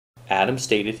Adam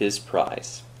stated his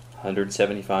price,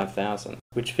 $175,000,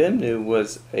 which Vim knew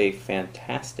was a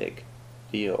fantastic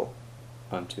deal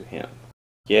unto him.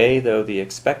 Yea, though the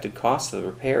expected cost of the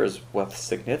repairs was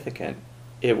significant,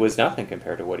 it was nothing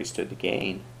compared to what he stood to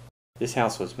gain. This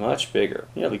house was much bigger,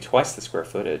 nearly twice the square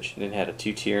footage, and it had a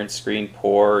 2-tier and screened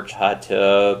porch, hot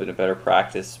tub, and a better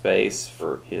practice space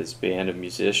for his band of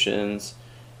musicians.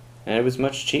 And it was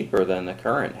much cheaper than the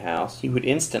current house. He would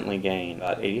instantly gain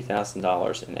about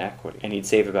 $80,000 in equity, and he'd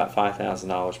save about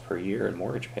 $5,000 per year in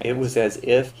mortgage payments. It was as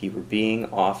if he were being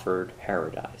offered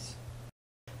paradise.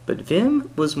 But Vim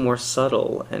was more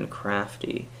subtle and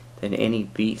crafty than any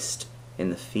beast in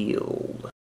the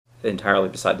field. Entirely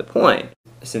beside the point,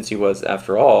 since he was,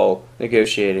 after all,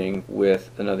 negotiating with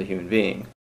another human being.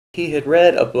 He had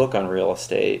read a book on real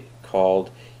estate called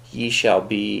Ye Shall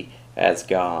Be as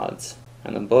Gods,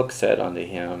 and the book said unto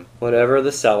him, whatever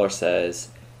the seller says,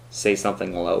 say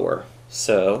something lower.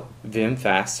 So, Vim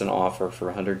faxed an offer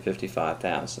for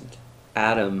 $155,000.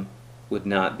 Adam would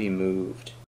not be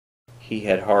moved. He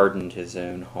had hardened his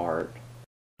own heart.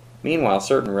 Meanwhile,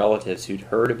 certain relatives who'd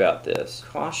heard about this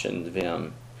cautioned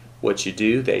Vim. What you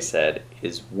do, they said,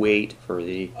 is wait for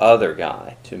the other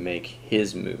guy to make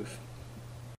his move.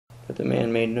 But the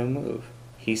man made no move.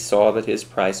 He saw that his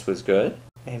price was good,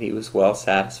 and he was well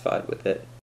satisfied with it,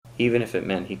 even if it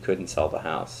meant he couldn't sell the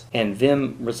house. And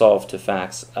Vim resolved to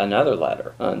fax another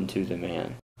letter unto the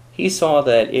man. He saw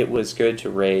that it was good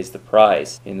to raise the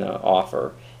price in the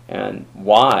offer, and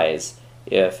wise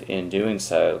if, in doing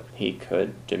so, he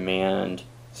could demand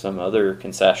some other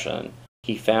concession.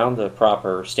 He found the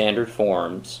proper standard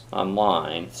forms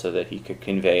online so that he could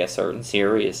convey a certain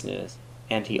seriousness,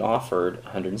 and he offered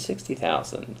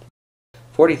 $160,000,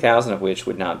 $40,000 of which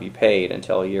would not be paid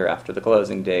until a year after the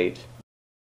closing date.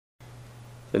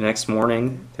 The next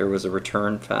morning, there was a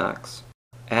return fax.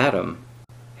 Adam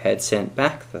had sent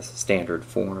back the standard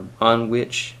form, on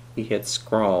which he had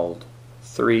scrawled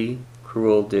 3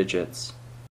 cruel digits,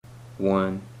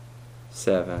 1,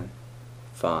 7,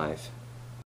 5.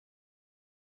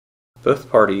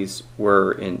 Both parties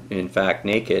were, in fact,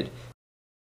 naked,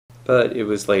 but it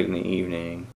was late in the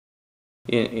evening,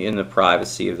 in the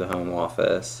privacy of the home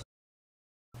office,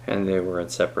 and they were in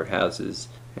separate houses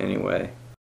anyway.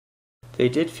 They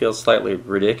did feel slightly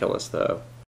ridiculous, though,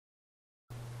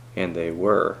 and they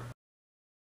were.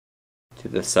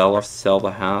 Did the seller sell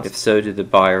the house? If so, did the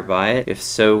buyer buy it? If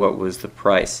so, what was the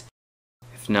price?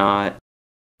 If not,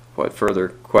 what further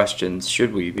questions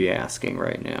should we be asking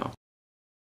right now?